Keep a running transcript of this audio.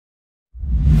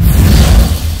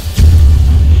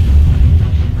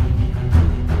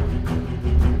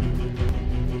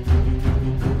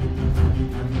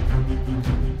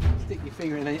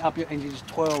and you just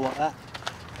twirl like that.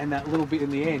 And that little bit in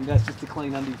the end, that's just to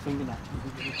clean under your fingernail.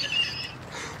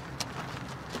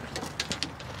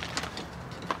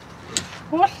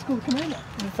 What? It's called Commander.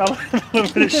 A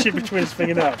little bit of shit between his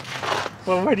fingernails.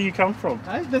 Well, where do you come from?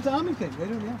 Hey, that's an army thing. They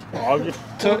do, yeah. Oh, I'm just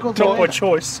talk by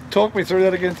choice. Talk me through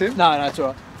that again, Tim. No, it's all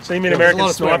right. So you mean American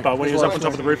Sniper when he was up on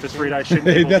top of the roof for 3 days shooting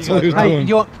people? That's what he was doing.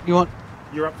 You want?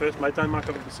 You're up first, mate. Don't mark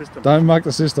up the system. Don't mark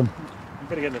the system. You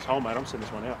better get in this hole, mate. I'm sending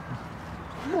this one out.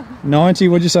 90,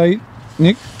 what'd you say,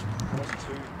 Nick?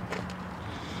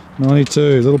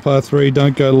 92, little par 3,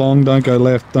 don't go long, don't go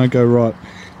left, don't go right.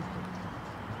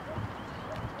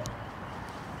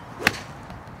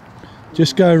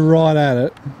 Just go right at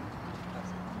it.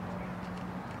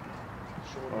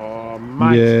 Oh,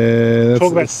 mate. Yeah.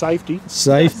 Talk about safety.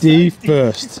 Safety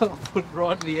first. Put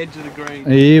right to the edge of the green.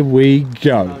 Here we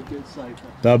go. No good safer.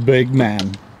 The big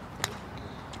man.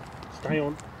 Stay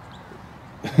on.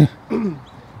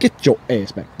 Get your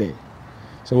ass back there.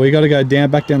 So we got to go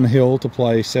back down the hill to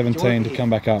play 17 to come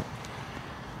back up.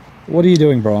 What are you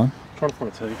doing, Brian? Trying to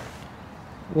find a tee.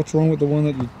 What's wrong with the one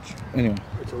that you... Anyway.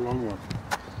 It's a long one.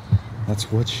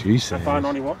 That's what she said. How far,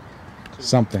 90 what?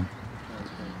 Something.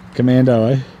 Commando,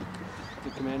 eh? The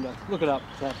Commando. Look it up.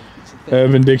 It's happened. It's a thing.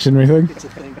 Urban Dictionary thing? It's a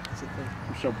thing. It's a thing.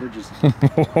 Michelle Bridges.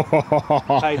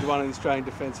 Page 1 of the Australian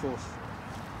Defence Force.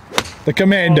 The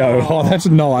Commando. Oh, that's a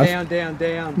knife. Down, down,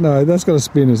 down. No, that's got a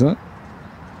spin, isn't it?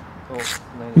 Oh,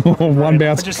 one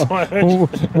bounce.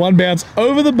 One bounce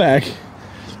over the back.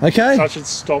 Okay. So I should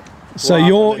stop. So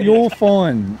you're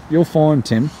fine. You're fine,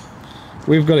 Tim.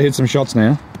 We've got to hit some shots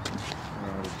now.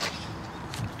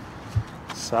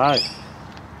 So,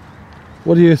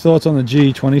 what are your thoughts on the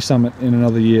G20 summit in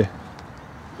another year?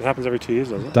 it happens every 2 years,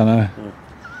 doesn't it? Don't know.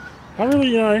 I really,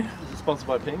 you know. Is it sponsored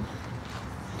by Ping?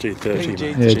 G30, mate.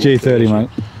 Yeah, G30, mate.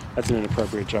 That's an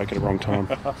inappropriate joke at the wrong time.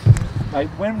 Mate,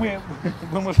 when we're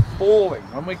falling,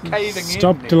 when we're caving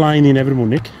Stop in. delaying the inevitable,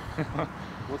 Nick.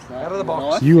 What's that? Out of the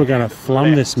box. You are going to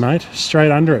flum this, mate.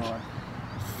 Straight under it.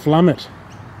 Flum it.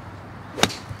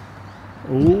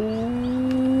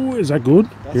 Ooh, is that good?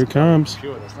 That's Here it comes.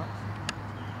 Pure, that's not.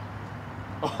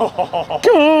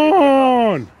 Come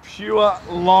on! Pure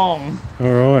long.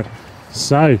 All right.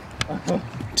 So,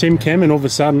 Tim Cameron all of a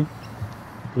sudden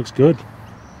looks good.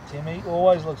 Timmy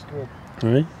always looks good.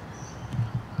 Hey?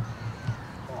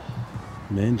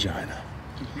 Mangina.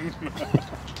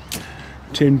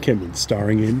 Tim Cameron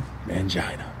starring in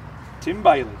Mangina. Tim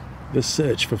Bailey. The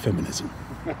search for feminism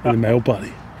in the male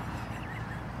body.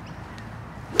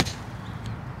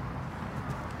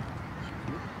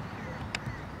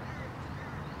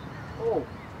 Oh.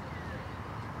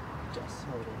 Just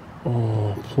hold on.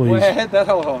 Oh, please. Where had that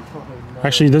hold on?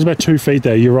 Actually, there's about 2 feet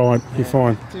there. You're right. You're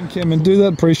fine. Tim Cameron, do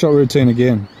that pre-shot routine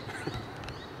again.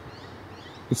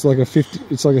 It's like a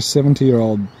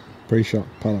 70-year-old pre-shot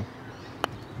putter.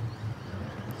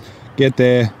 Get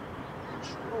there.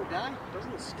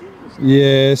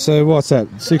 Yeah, so what's that?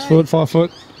 6 foot, 5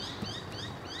 foot?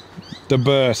 The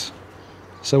Burt.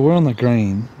 So we're on the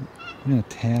green. I'm going to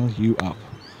towel you up.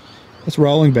 That's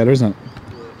rolling better, isn't it?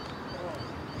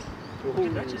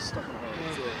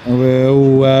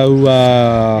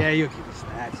 Yeah, you'll give us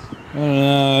that. I don't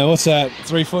know. What's that?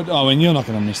 3 foot? Oh, and you're not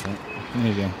going to miss that. There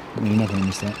you go. No, you're not going to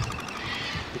miss that.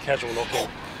 The casual knockout.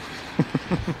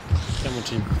 Come on,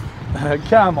 Tim.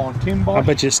 Come on, Tim boy. I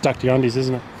bet you stuck to your undies,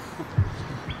 isn't it?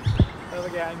 Have a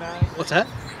go, mate. What's that?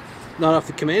 Not off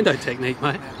the Commando technique,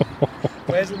 mate.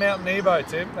 Where's the Mountain Nebo,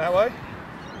 Tim? That way?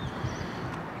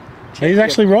 He's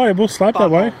actually right. It will slope that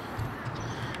way.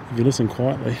 If you listen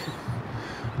quietly.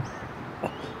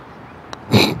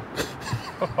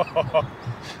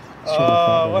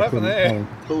 What happened there?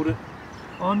 Pulled it.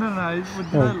 Oh, no.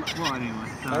 Well, anyway.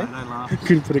 No, they laugh.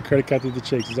 Couldn't put a credit card through the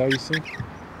cheeks. Is that what you said? Do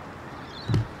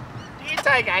you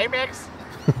take Amex?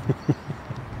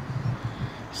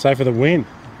 So for the win.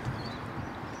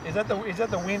 Is that the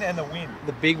win and the win?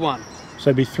 The big one. So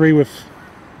it'd be 3 with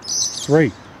 3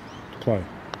 to play.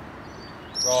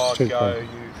 Oh, Two to go play.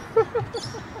 you.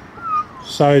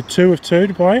 So 2 with 2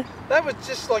 to play. That would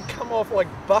just like come off like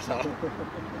butter.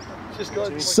 Just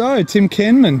got So, Tim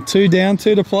Kenman, 2 down,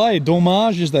 2 to play.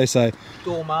 Dormage, as they say.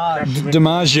 Dormage.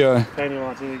 DiMaggio. Panty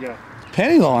lines, here you go.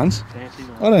 Panty lines? Fancy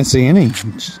lines. I don't see any.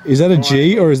 Is that a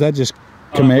G or is that just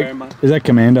is that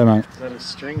Commando, mate? Is that a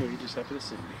string or you just happy to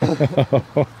see?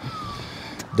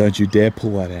 Don't you dare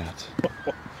pull that out.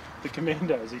 The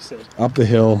Commando, as he said. Up the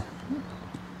hill.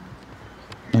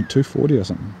 Like 240 or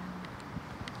something.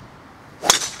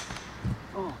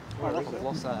 Oh, I reckon I've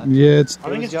lost that. Yeah, it's. I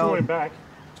think it's drawing back.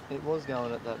 It was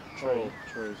going at that tree. Oh,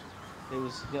 trees. It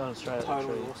was going straight at the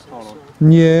tree. Hold on.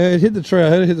 Yeah, it hit the tray. I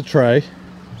heard it hit the tray.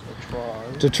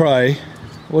 to Trey.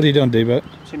 What are you doing, D-Bert?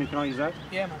 Timmy, can I use that?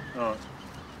 Yeah, man. Alright.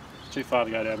 It's too far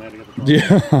to go down there to get the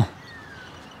drive. Yeah.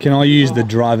 Can I use the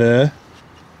driver?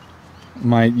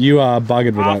 Mate, you are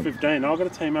buggered with that. 15. I've got a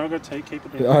team. I've got a team. Keep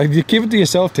it there. You keep it to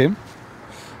yourself, Tim.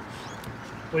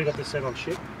 What you got this set on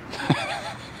shit?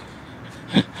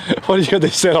 What have you got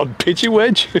this set on? Pitchy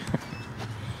wedge?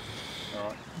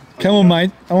 Alright. Come on,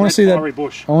 mate. I want to see that.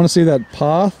 Bush. I want to see that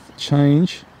path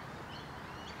change.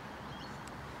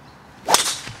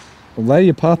 Well, there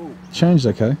your path changed,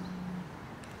 okay.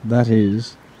 That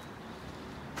is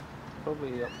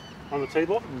Probably on the tee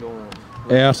block?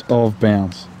 out of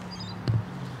bounds.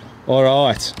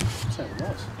 Alright. Sounds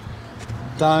nice.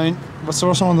 Don't. What's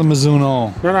on the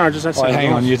Mizuno? No, just that's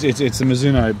Hang on, it's the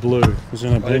Mizuno blue.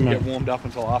 Mizuno I blue, didn't mate. get warmed up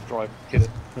until after I hit it.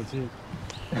 That's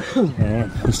it. Alright,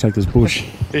 let's take this bush.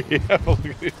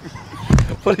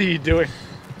 What are you doing?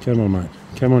 Come on, mate.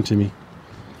 Come on, Timmy.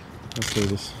 Let's do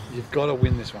this. You've got to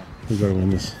win this one. We've got to win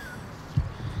this.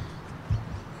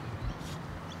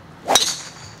 Oh,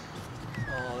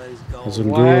 these goals. That's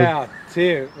looking Wow,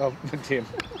 Tim. Oh, Tim.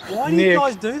 Why do Nick. you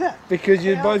guys do that? Because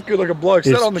you're both good looking blokes.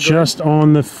 Sit on the It's just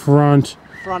on the front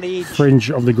Front edge.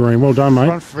 fringe of the green. Well done, mate.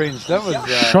 front fringe. That was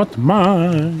Shot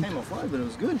mine. Came off low, but it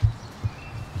was good.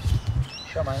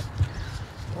 shot, mate.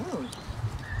 Oh,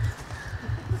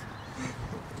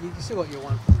 You still got your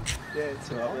one. yeah,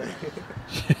 it's alright.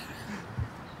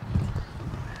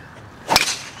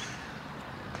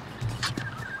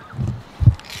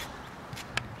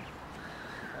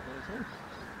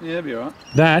 Yeah, it'll be alright.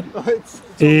 That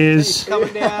is.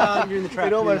 Coming down, you're in the track.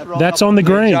 It almost rolled That's up. on the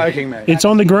green. Joking, mate. It's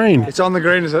on the green. It's on the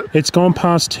green, is it? It's gone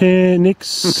past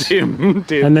Nick's. Tim.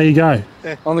 And there you go.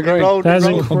 On the green. rolled- That's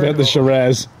rolled- incredible. About the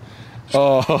Shiraz.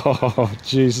 Oh,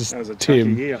 Jesus. That was a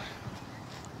Tim. Tim. Year.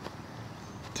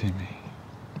 Timmy.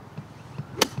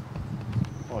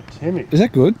 Oh, Timmy. Is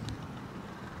that good?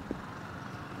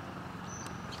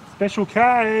 Special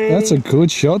K. That's a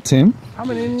good shot, Tim.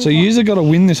 Coming in. So you've got to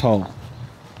win this hole.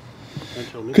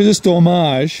 Because it's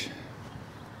Dormage.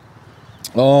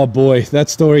 Oh boy, that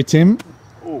story, Tim.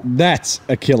 Ooh. That's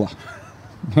a killer.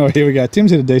 Oh, here we go.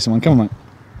 Tim's hit a decent one. Come on,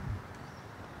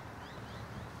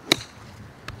 mate.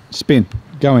 Spin.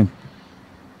 Go in.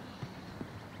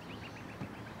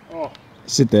 Oh,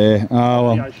 Sit there.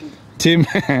 Oh, the well. ocean. Tim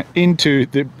into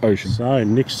the ocean. So,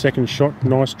 Nick's second shot.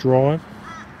 Nice drive.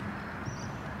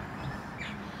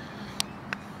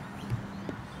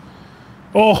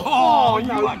 Oh,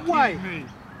 No way.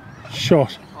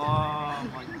 shot. Oh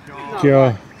my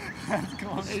god.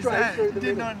 God. Straight through the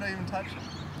did not even touch it.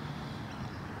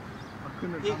 I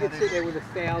couldn't have You done could that sit there with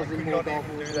 1,000 more not even golf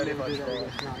balls do that and if I never do that tried.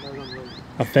 again. No, that was unbelievable.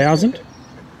 1,000.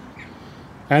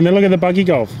 And then look at the buggy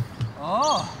golf.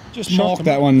 Oh, Just mark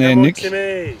that one there, Come on, Nick.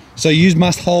 Timmy. So you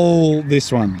must hold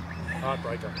this one.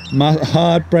 Heartbreaker.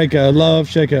 Heartbreaker, love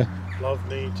shaker. Love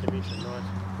me, Timmy, tonight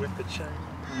with the chain.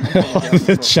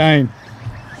 The chain.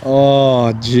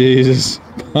 Oh, Jesus.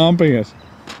 Pumping it.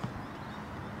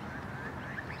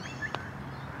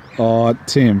 Oh,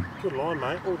 Tim. Good line,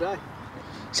 mate. All day.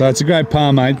 So it's a great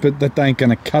par, mate, but that ain't going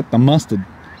to cut the mustard.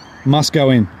 Must go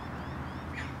in.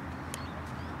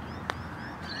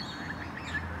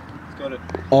 it's got it.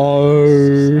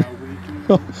 Oh.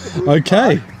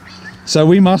 Okay. So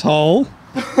we must hole.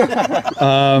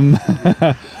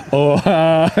 Or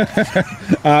Here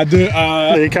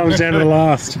it comes down to the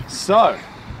last. So.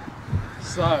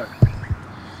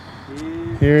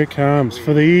 Here it comes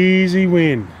for the easy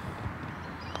win.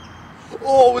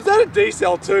 Oh, was that a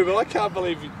D-cell too? But I can't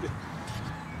believe it.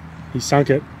 He sunk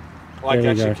it. I There we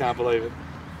actually go. can't believe it.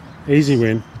 Easy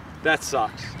win. That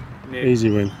sucks. Nick, Easy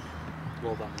win.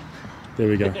 well done. There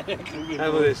we go. Have a look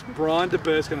at this. Brian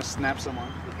DeBurt's going to snap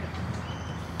someone.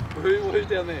 Who's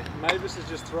down there? Mavis is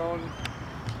just throwing.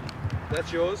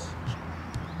 That's yours.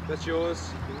 That's yours.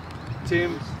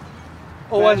 Tim.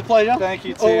 Always a pleasure. Thank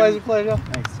you, Tim. Always a pleasure.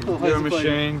 Thanks, Tim. Always You're a pleasure.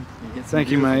 machine. You get some Thank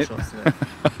you, beautiful mate. shots today.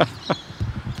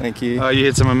 Thank you. Oh, you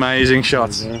hit some amazing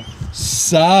shots. There we go.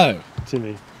 So,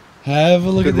 Timmy. have a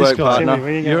look Good at this work, guy. partner. Timmy,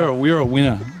 where you You're going? you're a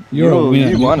winner. You're a winner.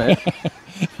 You won it.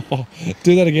 Oh,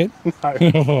 do that again.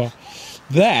 No.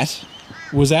 That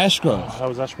was Ashgrove. That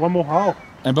was actually one more hole.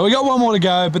 But we got one more to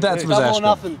go, but that was Double or Ashgrove.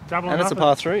 nothing. Double or And it's a nothing.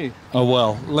 par 3. Oh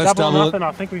well, let's Double or double nothing, it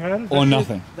I think we heard it. or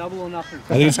nothing. Double or nothing.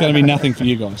 I think it's going to be nothing for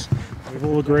you guys. We've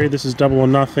all agreed this is double or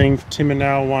nothing. Tim and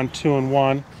Al won 2 and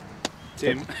 1.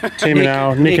 Tim. Tim and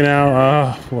Al, Nick and Al.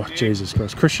 Oh, what, Jesus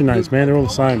Christ. Christian names, man, they're all the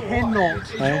same. Hen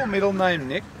knocks. Is your middle name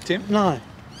Nick? Tim? No.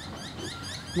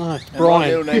 No. And my Brian.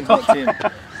 middle name's not Tim.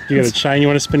 You got a chain you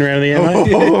want to spin around in the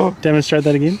air, mate? Demonstrate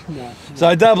that again. No.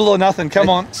 So double or nothing, come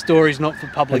on. Story's not for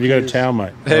public. Have you got a use. towel,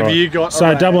 mate? Have Right. you got... So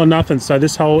alright. double or nothing. So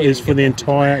this hole is for the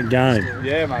entire game.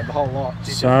 Yeah, mate, the whole lot.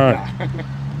 So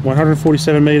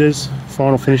 147 metres.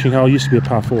 Final finishing hole. Used to be a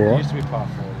par 4, It right? used to be par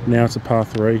 4. Now it's a par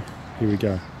 3. Here we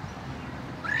go.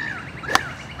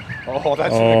 Oh,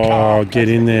 that's in the Oh, car. get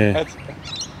in there. That's...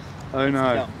 Oh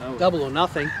no. Double or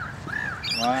nothing.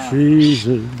 Wow.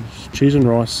 Jesus. Cheese and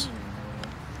rice.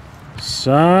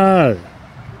 So,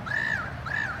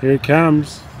 here it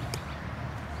comes.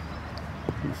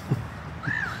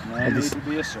 No need to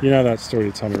be a sir. You know that story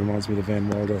you told me reminds me of the Van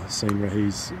Wilder scene where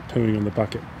he's pooing on the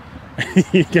bucket.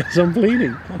 He goes, I'm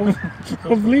bleeding.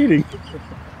 I'm bleeding.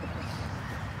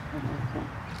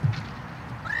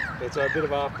 It's a bit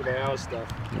of after the hours stuff.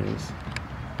 Yes.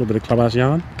 A little bit of clubhouse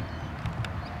yarn.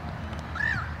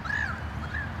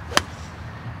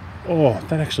 Oh,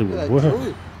 that actually Look at would that work.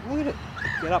 drool. Look at it.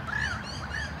 Get up.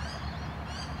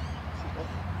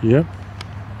 Yep.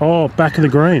 Oh, back of the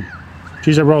green.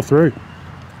 Geez, I roll through.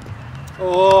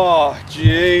 Oh,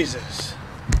 Jesus.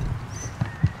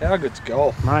 How good's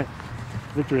golf? Mate,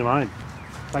 victory lane.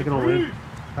 Take it all in.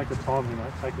 Take the time, you know,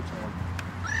 take the time.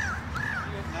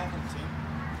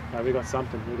 No, we got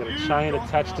something. We've got a chain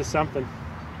attached to something.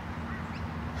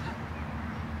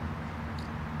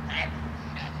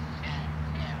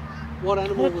 What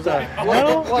animal was that?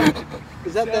 hell? What?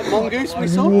 Is that mongoose we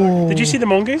saw? Did you see the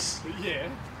mongoose? Yeah.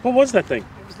 What was that thing?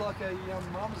 It was like a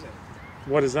marmoset.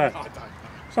 What is that? I don't know.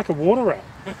 It's like a water rat.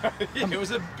 Yeah, it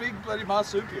was a big bloody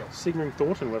marsupial. Sigmund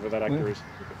Thornton, whatever that actor is.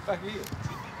 Back here.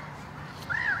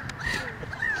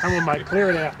 Come on, mate,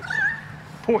 clear it out.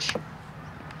 Push.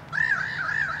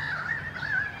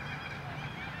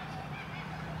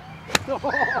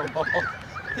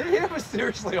 Yeah, but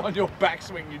seriously, on your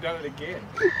backswing, you've done it again.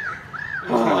 It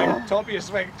was like top of your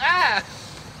swing. Ah!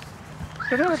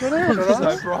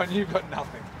 So, Brian, you've got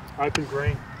nothing. Open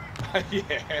green. Yeah,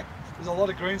 there's a lot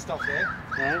of green stuff there.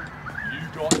 No? You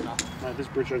got nothing. Mate, this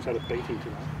bridge road's had a beating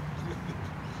tonight.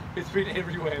 It's been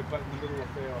everywhere but in the middle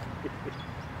of there.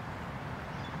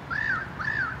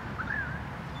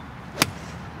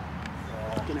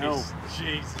 Fucking hell.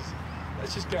 Jesus.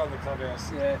 Let's just go in the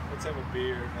clubhouse. Yeah. Let's have a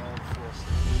beer and all force.